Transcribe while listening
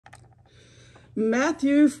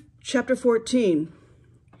Matthew chapter 14,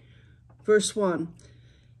 verse 1.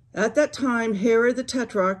 At that time Herod the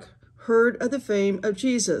Tetrarch heard of the fame of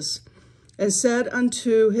Jesus, and said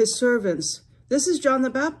unto his servants, This is John the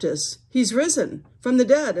Baptist. He's risen from the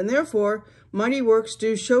dead, and therefore mighty works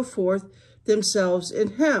do show forth themselves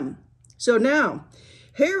in him. So now,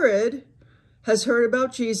 Herod has heard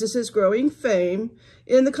about Jesus' growing fame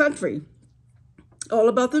in the country, all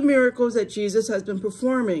about the miracles that Jesus has been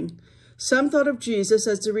performing. Some thought of Jesus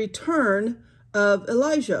as the return of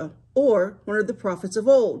Elijah, or one of the prophets of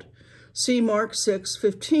old. See Mark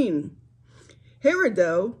 6:15. Herod,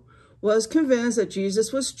 though, was convinced that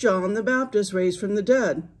Jesus was John the Baptist raised from the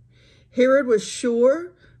dead. Herod was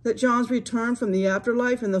sure that John's return from the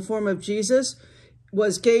afterlife in the form of Jesus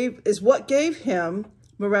is what gave him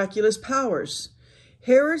miraculous powers.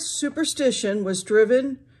 Herod's superstition was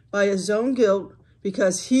driven by his own guilt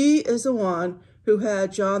because he is the one who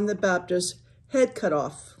had John the Baptist's head cut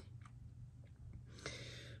off.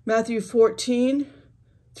 Matthew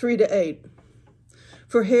 14:3-8.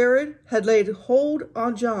 For Herod had laid hold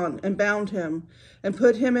on John and bound him and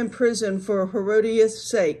put him in prison for Herodias'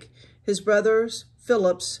 sake, his brother's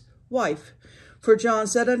Philip's wife. For John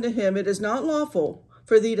said unto him, It is not lawful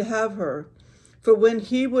for thee to have her. For when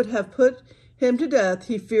he would have put him to death,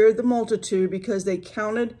 he feared the multitude, because they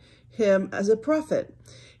counted him as a prophet.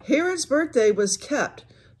 Herod's birthday was kept.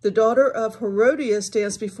 The daughter of Herodias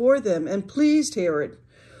danced before them and pleased Herod.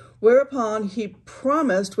 Whereupon he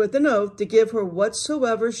promised with an oath to give her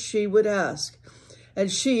whatsoever she would ask.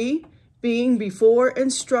 And she, being before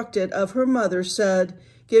instructed of her mother, said,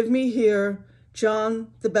 Give me here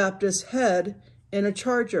John the Baptist's head in a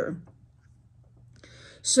charger.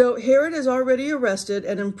 So Herod has already arrested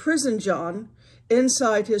and imprisoned John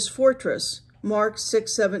inside his fortress, Mark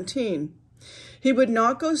 6:17. He would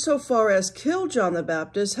not go so far as kill John the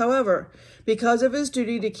Baptist. However, because of his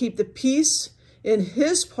duty to keep the peace in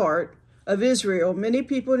his part of Israel, many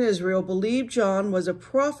people in Israel believed John was a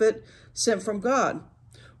prophet sent from God.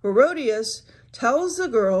 Herodias tells the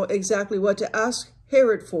girl exactly what to ask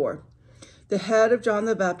Herod for: the head of John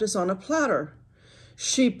the Baptist on a platter.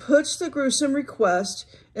 She puts the gruesome request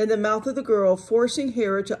in the mouth of the girl, forcing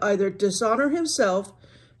Herod to either dishonor himself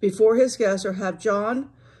before his guests or have John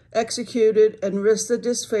executed and risk the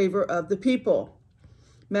disfavor of the people.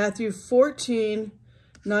 Matthew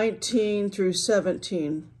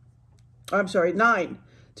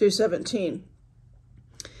 14:9-17.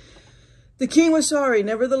 The king was sorry,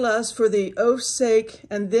 nevertheless, for the oath's sake,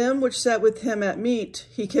 and them which sat with him at meat.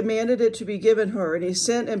 He commanded it to be given her, and he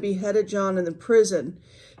sent and beheaded John in the prison.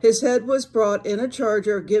 His head was brought in a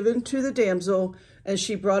charger, given to the damsel, and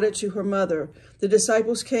she brought it to her mother. The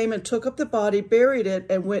disciples came and took up the body, buried it,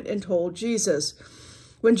 and went and told Jesus.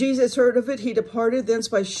 When Jesus heard of it, he departed thence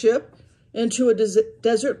by ship into a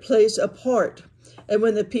desert place apart. And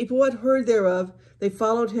when the people had heard thereof, they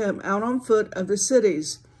followed him out on foot of the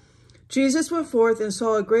cities. Jesus went forth and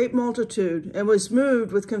saw a great multitude, and was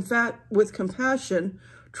moved with compassion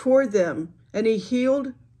toward them, and he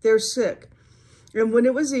healed their sick. And when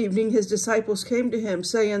it was evening, his disciples came to him,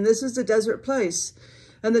 saying, This is the desert place,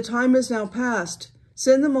 and the time is now past.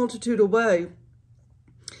 Send the multitude away,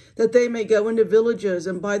 that they may go into villages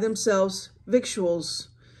and buy themselves victuals.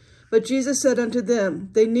 But Jesus said unto them,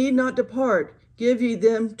 They need not depart, give ye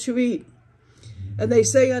them to eat. And they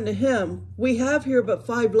say unto him, We have here but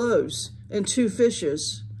 5 loaves and 2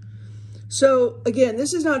 fishes. So again,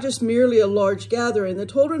 this is not just merely a large gathering. The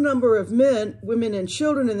total number of men, women, and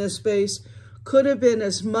children in this space could have been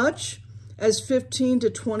as much as 15,000 to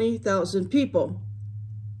 20,000 people.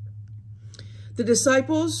 The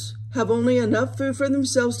disciples have only enough food for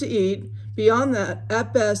themselves to eat. Beyond that,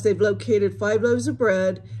 at best, they've located 5 loaves of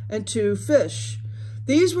bread and 2 fish.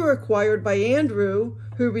 These were acquired by Andrew,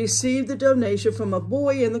 who received the donation from a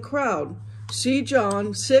boy in the crowd. See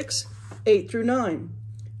John 6:8-9.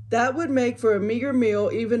 That would make for a meager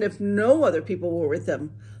meal even if no other people were with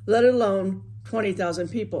them, let alone 20,000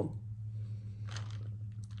 people.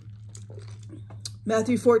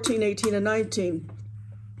 Matthew 14:18-19.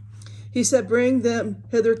 He said, Bring them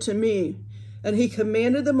hither to me. And he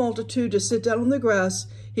commanded the multitude to sit down on the grass.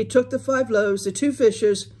 He took the 5 loaves, the 2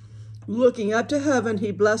 fishes. Looking up to heaven,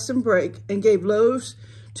 he blessed and brake, and gave loaves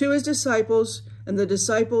to his disciples, and the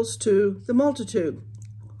disciples to the multitude.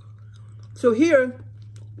 So here,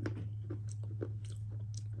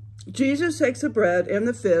 Jesus takes the bread and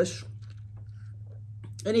the fish,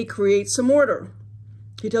 and he creates some order.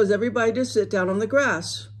 He tells everybody to sit down on the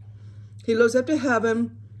grass. He looks up to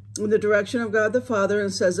heaven in the direction of God the Father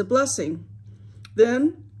and says a blessing.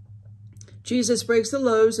 Then Jesus breaks the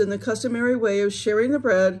loaves in the customary way of sharing the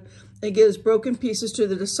bread and gives broken pieces to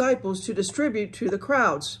the disciples to distribute to the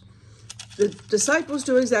crowds. The disciples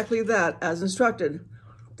do exactly that as instructed.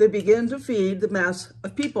 They begin to feed the mass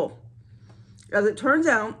of people. As it turns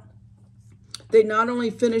out, they not only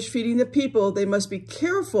finish feeding the people, they must be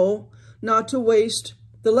careful not to waste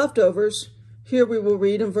the leftovers. Here we will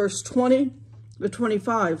read in verse 20 to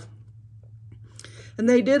 25. And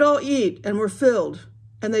they did all eat and were filled,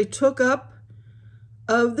 and they took up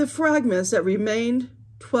of the fragments that remained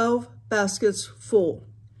 12 baskets full.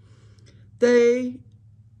 They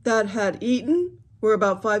that had eaten were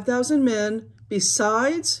about 5,000 men,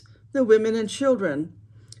 besides the women and children.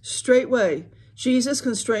 Straightway Jesus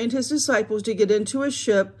constrained his disciples to get into a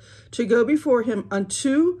ship to go before him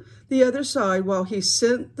unto the other side while he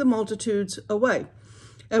sent the multitudes away.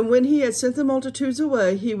 And when he had sent the multitudes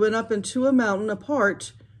away, he went up into a mountain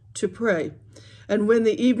apart to pray. And when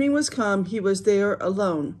the evening was come, he was there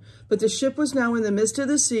alone. But the ship was now in the midst of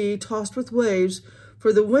the sea, tossed with waves,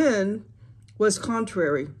 for the wind was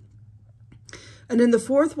contrary. And in the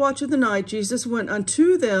fourth watch of the night, Jesus went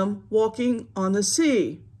unto them, walking on the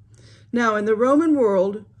sea. Now, in the Roman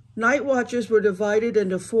world, night watches were divided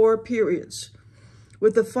into 4 periods,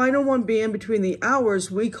 with the final one being between the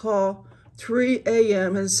hours we call 3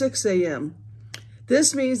 a.m. and 6 a.m.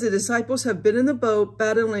 This means the disciples have been in the boat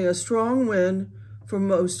battling a strong wind for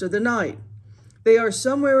most of the night. They are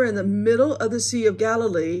somewhere in the middle of the Sea of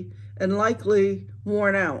Galilee and likely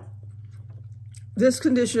worn out. This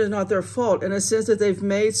condition is not their fault in a sense that they've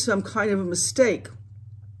made some kind of a mistake.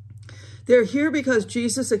 They're here because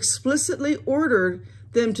Jesus explicitly ordered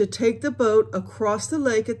them to take the boat across the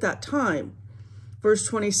lake at that time. Verse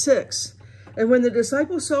 26, and when the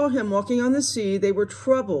disciples saw him walking on the sea, they were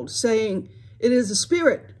troubled, saying, it is a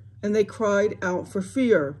spirit, and they cried out for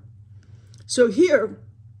fear. So here,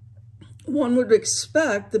 one would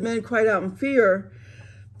expect the men cried out in fear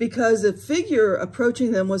because the figure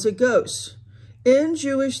approaching them was a ghost. In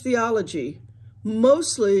Jewish theology,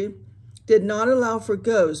 mostly did not allow for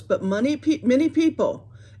ghosts, but many people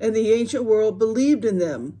in the ancient world believed in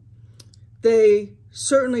them. They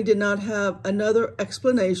certainly did not have another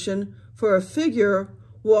explanation for a figure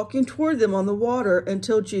walking toward them on the water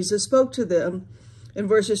until Jesus spoke to them in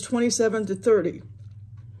verses 27 to 30.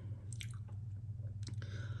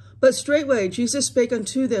 But straightway Jesus spake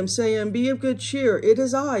unto them, saying, be of good cheer, it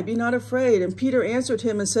is I, be not afraid. And Peter answered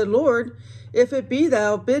him and said, Lord, if it be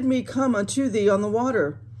thou, bid me come unto thee on the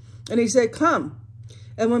water. And he said, come.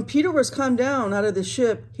 And when Peter was come down out of the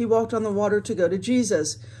ship, he walked on the water to go to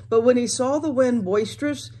Jesus. But when he saw the wind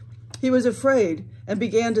boisterous, he was afraid and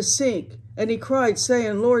began to sink. And he cried,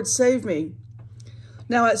 saying, Lord, save me.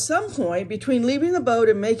 Now at some point, between leaving the boat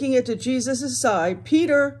and making it to Jesus' side,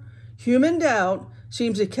 Peter, human doubt,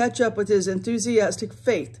 seems to catch up with his enthusiastic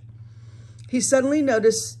faith. He suddenly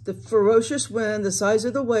noticed the ferocious wind, the size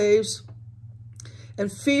of the waves,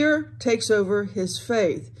 and fear takes over his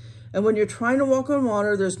faith. And when you're trying to walk on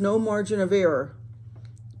water, there's no margin of error.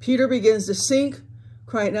 Peter begins to sink,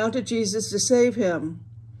 crying out to Jesus to save him.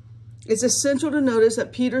 It's essential to notice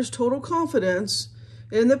that Peter's total confidence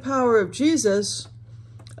in the power of Jesus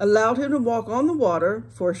allowed him to walk on the water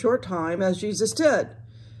for a short time, as Jesus did.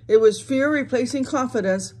 It was fear replacing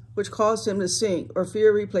confidence which caused him to sink, or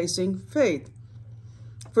fear replacing faith.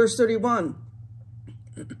 Verse 31.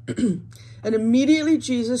 And immediately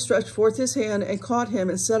Jesus stretched forth his hand and caught him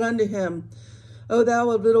and said unto him, O thou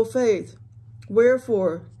of little faith,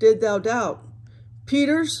 wherefore did thou doubt?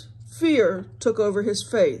 Peter's fear took over his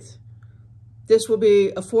faith. This will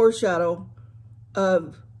be a foreshadow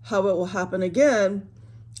of how it will happen again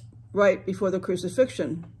right before the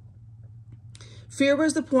crucifixion. Fear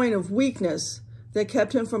was the point of weakness that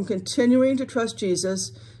kept him from continuing to trust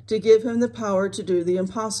Jesus to give him the power to do the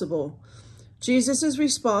impossible. Jesus'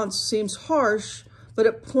 response seems harsh, but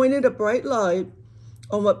it pointed a bright light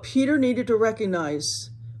on what Peter needed to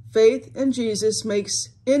recognize. Faith in Jesus makes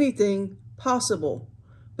anything possible,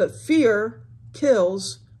 but fear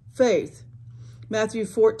kills faith. Matthew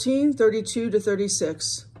 14, 32 to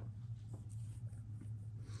 36.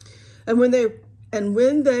 And when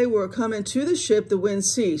they were come into the ship, the wind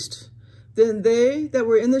ceased. Then they that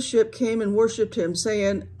were in the ship came and worshipped him,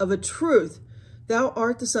 saying, Of a truth, thou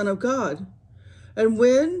art the Son of God. And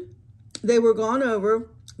when they were gone over,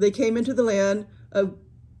 they came into the land of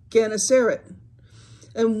Gennesaret.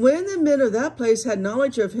 And when the men of that place had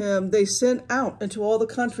knowledge of him, they sent out into all the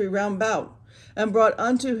country round about, and brought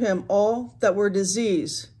unto him all that were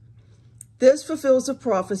diseased. This fulfills the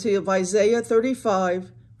prophecy of Isaiah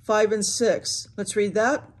 35, 5 and 6. Let's read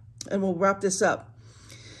that, and we'll wrap this up.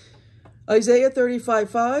 Isaiah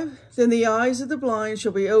 35:5, then the eyes of the blind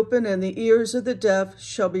shall be opened, and the ears of the deaf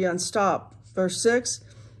shall be unstopped. Verse 6,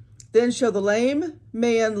 then shall the lame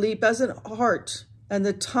man leap as an hart, and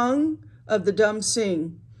the tongue of the dumb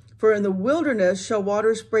sing. For in the wilderness shall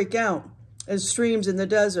waters break out, and streams in the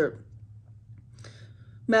desert.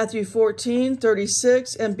 Matthew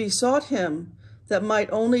 14:36, and besought him that might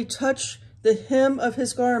only touch the hem of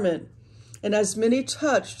his garment, and as many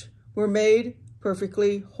touched were made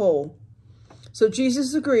perfectly whole. So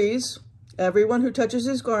Jesus agrees, everyone who touches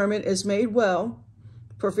his garment is made well,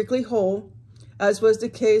 perfectly whole, as was the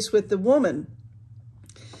case with the woman.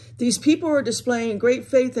 These people are displaying great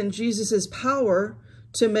faith in Jesus' power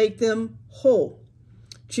to make them whole.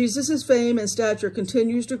 Jesus' fame and stature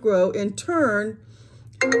continues to grow. In turn,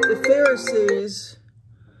 the Pharisees,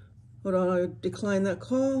 hold on, I'll decline that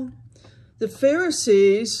call. The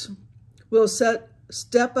Pharisees will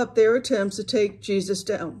step up their attempts to take Jesus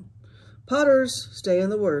down. Potters, stay in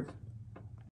the Word.